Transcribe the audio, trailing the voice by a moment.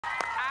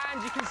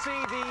And you can see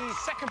the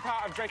second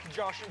part of Drake and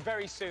Josh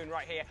very soon,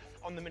 right here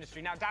on the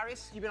Ministry. Now,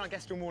 Darius, you've been our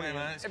guest all morning. Hey,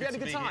 man, have you had a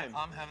good time?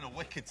 I'm having a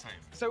wicked time.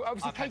 So,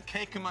 obviously, I've had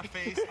cake in my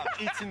face,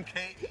 I've eaten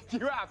cake.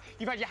 You have.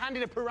 You've had your hand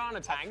in a piranha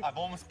tank. I've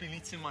almost been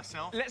eating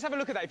myself. Let's have a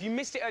look at that. If you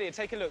missed it earlier,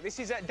 take a look. This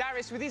is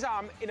Darius with his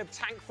arm in a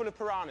tank full of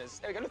piranhas.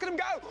 There we go. Look at him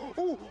go.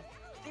 Ooh,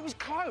 he was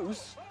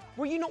close.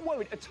 Were you not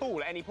worried at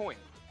all at any point?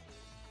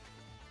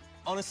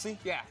 Honestly?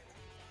 Yeah.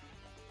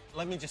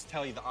 Let me just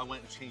tell you that I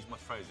went and changed my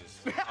trousers.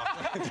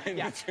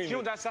 Yeah, you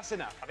know, that's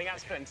enough. I think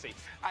that's plenty.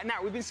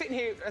 Now, we've been sitting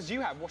here, as you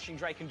have, watching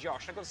Drake and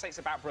Josh. I've got to say it's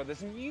about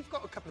brothers, and you've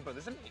got a couple of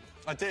brothers, haven't you?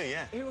 I do,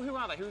 yeah. Who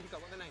are they? Who have you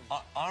got? What are their names?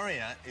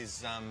 Aria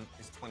is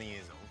 20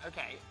 years old.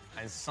 OK.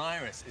 And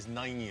Cyrus is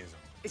 9 years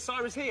old. Is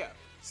Cyrus here?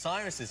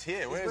 Cyrus is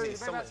here. Where is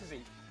he? Whereabouts is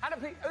he? Oh,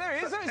 there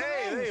he is.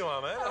 Hey, there you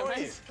are, man. Hello, How are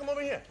you? mate. Come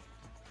over here.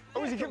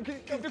 Oh, is he? Look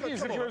at you.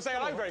 Come on, say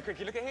hello very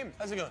quickly. Look at him.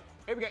 How's it going?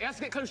 Here we go. He has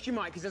to get close to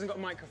your mic because he hasn't got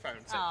a microphone.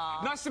 So,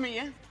 nice to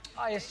meet you.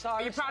 Hiya, Cyrus.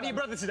 Are you proud of your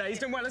brother today? He's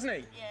done well, hasn't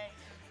he? Yeah.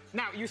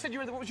 Now, you said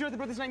what was your other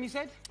brother's name, you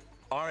said?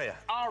 Aria.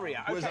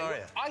 Aria. Okay. Where's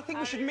Aria? I think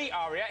we should meet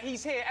Aria.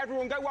 He's here.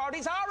 Everyone go wild.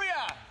 It's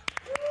Aria!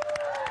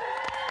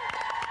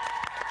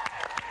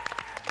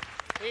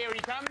 Here he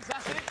comes.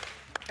 That's it.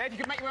 If you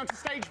could make your way onto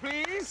stage,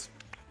 please.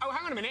 Oh,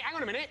 hang on a minute. Hang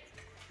on a minute.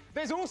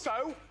 There's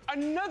also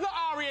another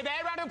Aria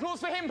there. Round of applause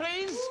for him,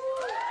 please.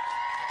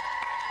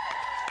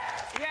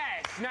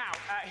 Yes. Now,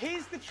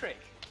 here's the trick.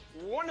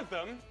 One of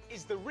them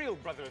is the real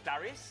brother of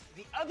Darius.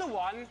 The other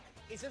one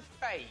is a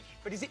fake.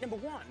 But is it number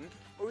one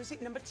or is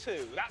it number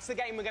two? That's the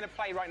game we're going to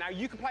play right now.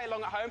 You can play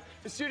along at home.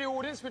 The studio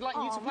audience would like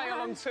you to play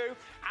along too.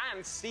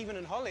 And Stephen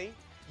and Holly,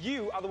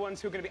 you are the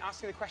ones who are going to be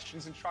asking the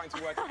questions and trying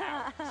to work it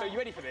out. So you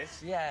ready for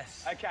this?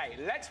 Yes. OK,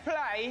 let's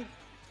play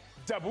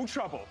Double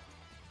Trouble.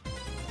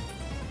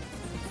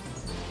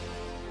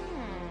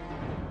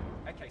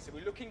 OK, so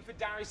we're looking for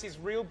Darius's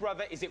real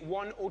brother. Is it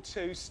one or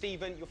two?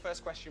 Stephen, your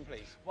first question,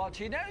 please. Well,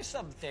 do you know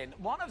something?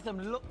 One of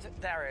them looked at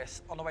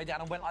Darius on the way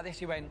down and went like this.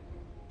 He went,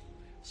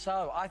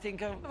 so I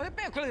think a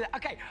bit of clue.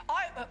 OK,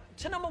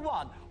 to number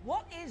one,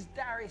 what is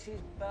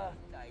Darius's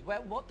birthday?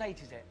 What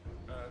date is it?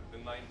 The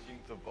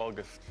 19th of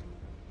August.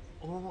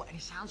 Oh, and he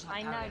sounds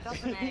like I know,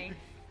 Darius. doesn't he?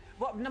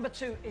 What, number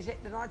two, is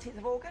it the 19th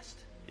of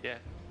August? Yeah.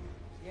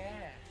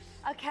 Yes.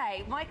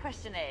 OK, my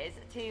question is,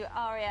 to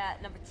Aria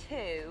number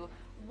two,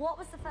 what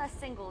was the first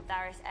single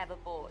Darius ever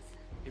bought?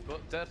 He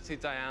bought Dirty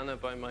Diana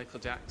by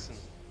Michael Jackson.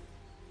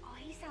 Oh,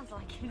 he sounds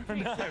like him.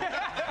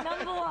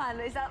 Number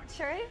one, is that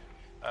true?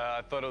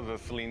 I thought it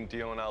was a Celine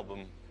Dion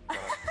album.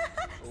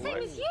 Same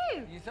as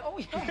you. You thought, oh,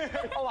 yeah.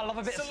 Oh, I love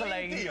a bit of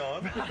Celine.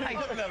 Dion?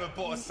 I've never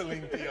bought a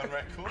Celine Dion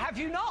record. Have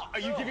you not? Are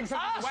you giving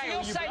something away? So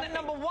you're saying that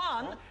number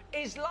one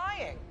is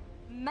lying?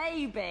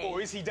 Maybe. Or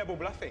is he double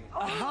bluffing?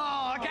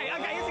 Oh, OK,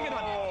 here's a good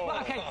one. Well,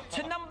 OK,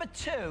 to number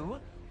two,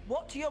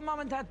 what do your mum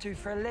and dad do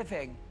for a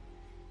living?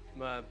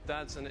 My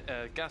dad's a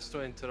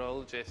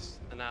gastroenterologist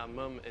and our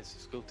mum is a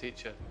school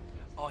teacher.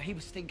 Oh, he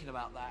was thinking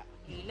about that.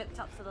 He looked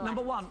up to the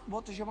Number left. one,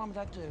 what does your mum and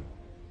dad do?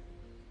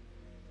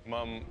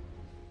 Mum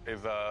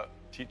is a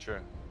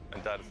teacher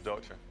and dad is a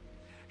doctor.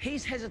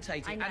 He's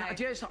hesitating. I know. And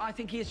do you know, so I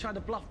think he is trying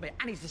to bluff me,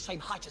 and he's the same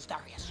height as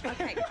Darius.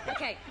 OK,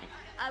 OK.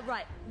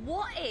 Right,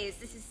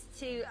 this is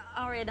to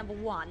Aria number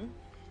one,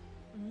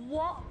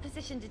 what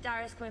position did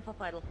Darius come in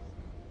Pop Idol?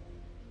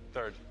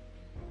 Third.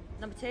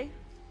 Number two?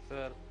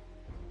 Third.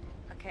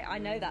 OK, I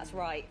know that's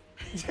right.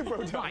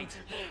 Right.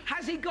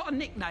 Has he got a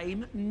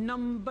nickname,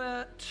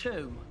 number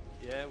two?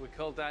 Yeah, we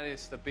call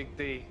Darius the Big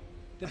D.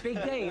 The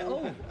Big D.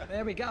 Oh,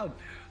 there we go.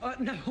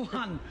 Number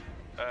one.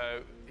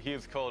 He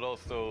is called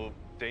also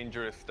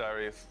Dangerous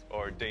Darius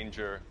or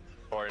Danger,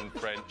 or in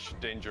French,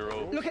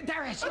 Dangereux. Look at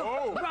Darius.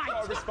 Oh,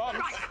 right. got a response.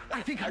 Right.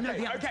 I think I know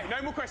the answer. OK,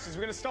 no more questions.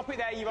 We're going to stop it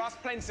there. You've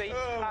asked plenty.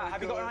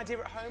 Have you got an idea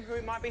at home who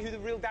it might be, who the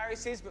real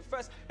Darius is? But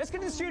first, let's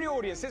get to the studio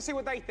audience. Let's see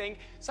what they think.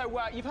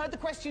 So, you've heard the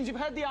questions, you've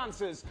heard the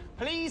answers.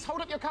 Please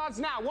hold up your cards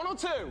now. One or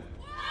two?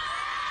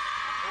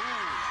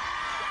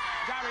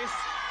 Darius,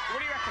 what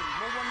do you reckon?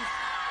 More ones?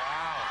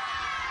 Wow.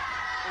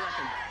 What do you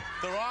reckon?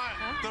 There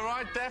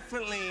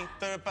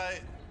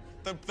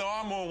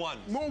are more ones.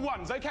 More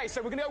ones. OK,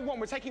 so we're going to go one.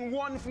 We're taking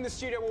one from the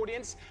studio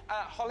audience.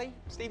 Holly,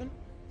 Stephen?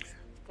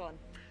 Go on.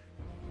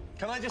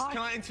 Can I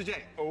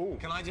interject? Oh.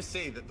 Can I just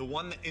say that the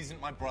one that isn't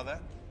my brother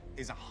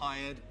is a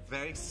hired,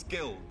 very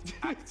skilled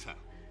actor?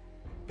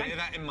 Bear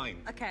that in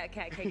mind. OK,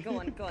 go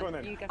on. Go on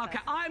then. You go OK,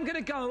 first. I am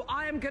going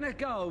to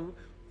go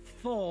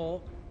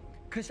for...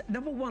 Because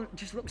number one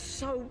just looks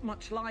so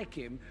much like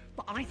him,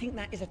 but I think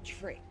that is a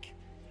trick.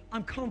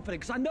 I'm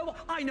confident, because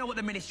I know what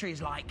the Ministry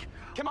is like.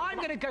 I'm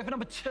going to go for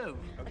number two.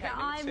 OK,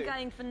 I'm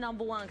going for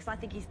number one, because I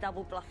think he's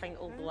double bluffing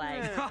all the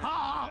way.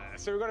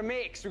 So we've got a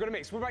mix.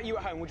 What about you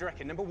at home? What do you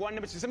reckon? Number one,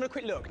 number two? Let's have a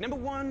quick look. Number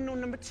one or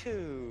number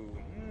two?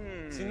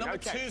 See, number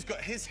two's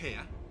got his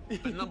hair,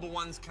 and number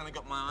one's kind of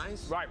got my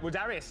eyes. Right, well,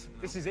 Darius,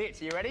 this is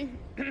it. Are you ready?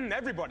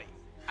 Everybody,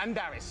 and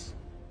Darius,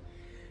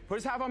 put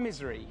us out of our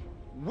misery.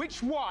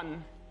 Which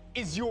one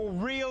is your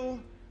real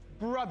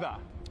brother?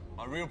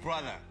 My real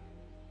brother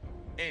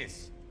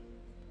is...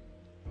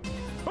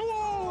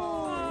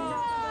 Oh!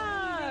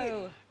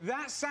 No!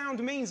 That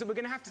sound means that we're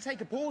going to have to take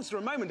a pause for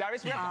a moment,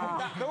 Darius. We have to put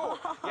that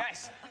thought.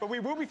 Yes, but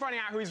we will be finding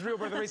out who his real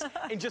brother is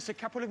in just a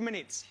couple of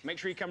minutes. Make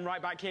sure you come right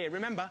back here.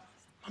 Remember,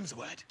 mum's a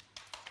word.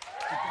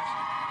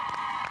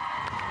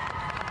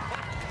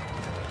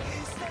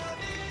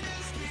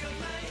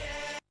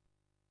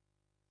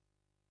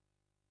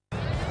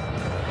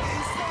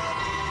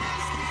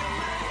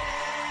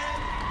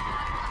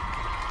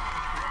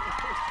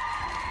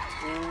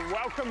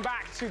 Welcome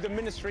back to the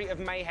Ministry of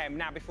Mayhem.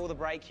 Now, before the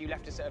break, you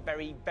left us at a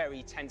very,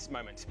 very tense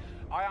moment.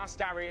 I asked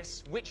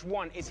Darius which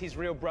one is his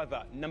real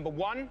brother, number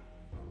 1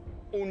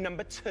 or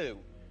number 2?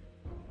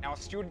 Now, our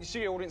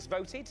studio audience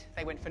voted.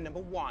 They went for number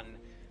 1.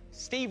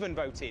 Stephen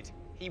voted.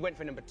 He went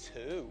for number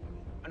 2.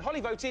 And Holly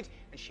voted,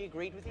 and she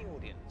agreed with the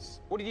audience.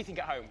 What did you think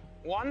at home?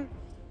 1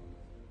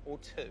 or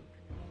 2?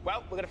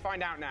 Well, we're going to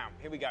find out now.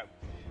 Here we go.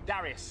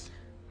 Darius,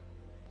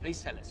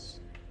 please tell us,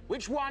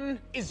 which one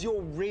is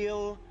your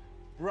real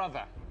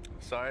brother?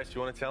 Cyrus, do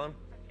you want to tell him?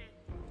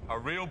 A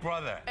real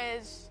brother.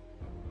 Is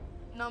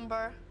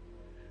number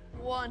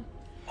 1.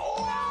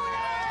 Oh!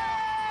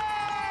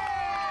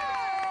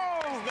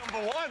 He's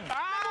number 1.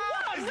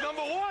 Ah! He's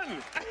number 1.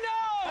 No!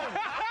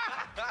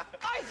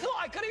 I thought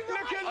I got it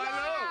right. Look at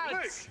that! I know.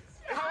 Look.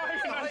 How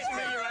nice to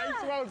meet you,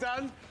 mate. Well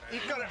done.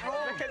 You've got it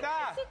wrong. Look at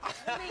that.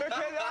 Look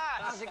at that.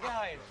 How's it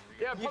going?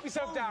 Yeah, pop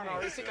yourself down,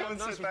 Ari. Come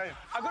and sit down.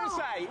 I've got to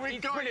say, We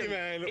it's got brilliant. you,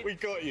 man. We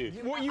got you.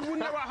 What you wouldn't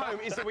know at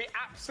home is that we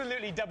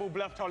absolutely double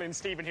bluffed Holly and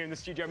Stephen here in the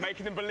studio,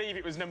 making them believe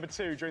it was number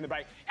 2 during the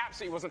break.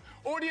 Absolutely wasn't.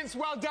 Audience,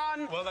 well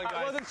done. Well done, guys.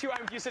 Well done to you,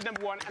 you said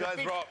number 1. And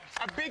Guys, rock.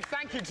 a big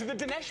thank you to the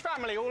Danesh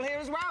family, all here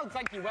as well.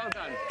 Thank you, well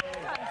done.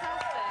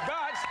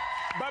 Fantastic.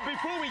 But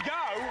before we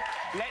go,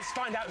 let's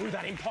find out who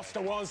that imposter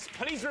was.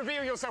 Please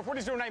reveal yourself. What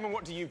is your name and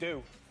what do you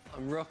do?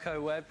 I'm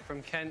Rocco Webb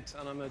from Kent,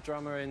 and I'm a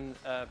drummer in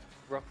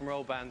rock and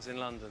roll bands in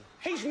London.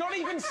 He's not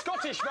even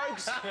Scottish,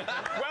 folks.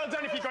 Well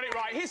done if you got it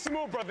right. Here's some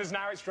more brothers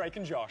now. It's Drake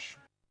and Josh.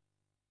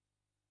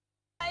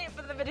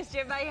 For the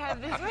Ministry of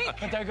Mayhem this week.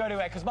 But don't go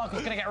anywhere, because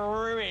Michael's going to get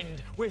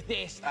ruined with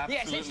this. Yes,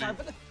 Absolutely. it's time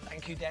for the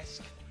thank you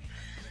desk.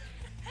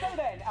 So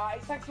then,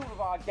 it's thanks to all of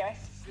our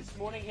guests this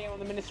morning here on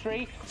the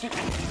Ministry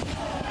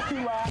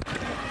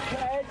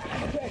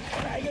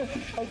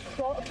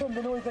start from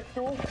the noise next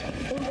door.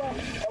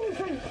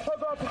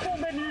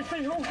 Perform their new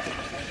single.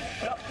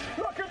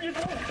 Lock up your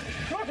door.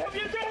 Lock up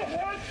your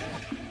door.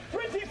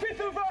 25th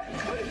of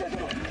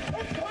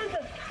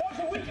October. That's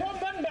a week on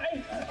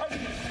Monday.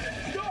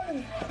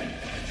 Darling.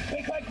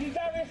 Big thank you,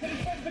 Darius, and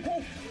his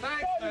spectacle.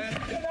 Thanks, man.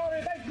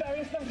 Thanks,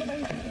 Darius. Thanks,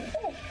 amazing.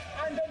 Oh,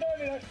 and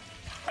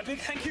a big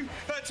thank you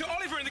to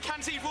Oliver in the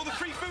canteen for all the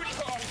free food he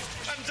put on,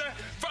 and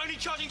for only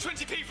charging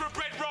 20p for a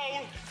bread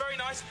roll. Very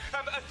nice.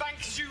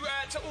 Thanks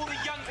to all the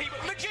young people.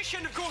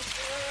 Magician, of course.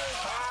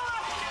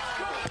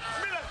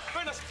 Miller,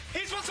 very nice.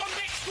 Here's what's on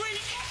next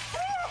week.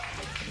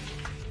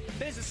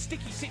 There's a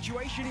sticky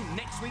situation in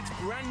next week's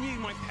brand new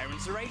My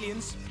Parents Are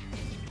Aliens.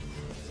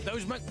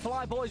 Those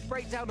McFly boys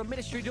break down the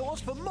ministry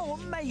doors for more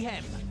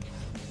mayhem.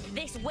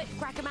 This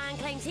whipcracker man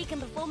claims he can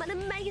perform an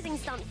amazing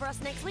stunt for us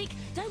next week.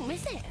 Don't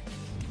miss it.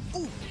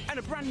 Ooh, and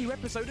a brand new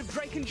episode of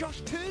Drake and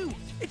Josh 2.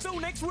 It's all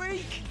next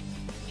week.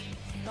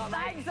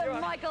 Thanks,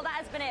 Michael. That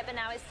has been it. But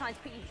now it's time to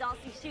put your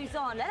dancing shoes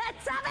on.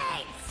 Let's have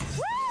it!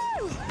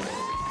 Woo!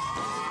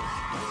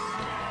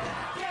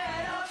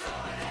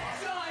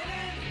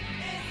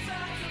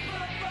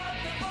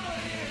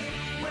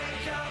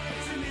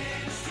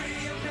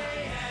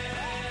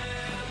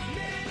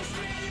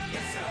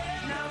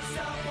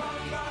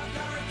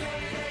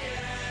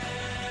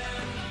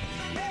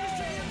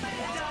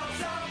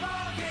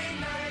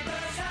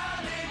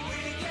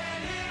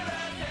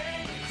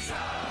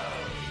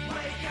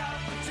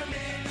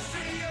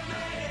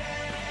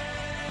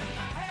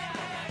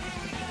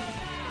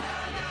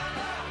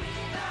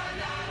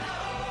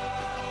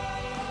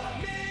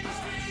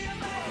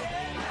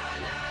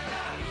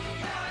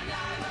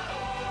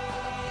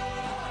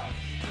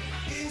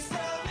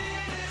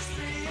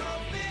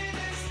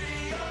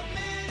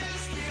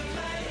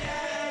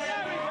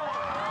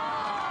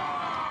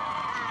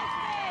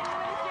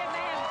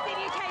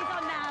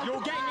 You're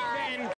getting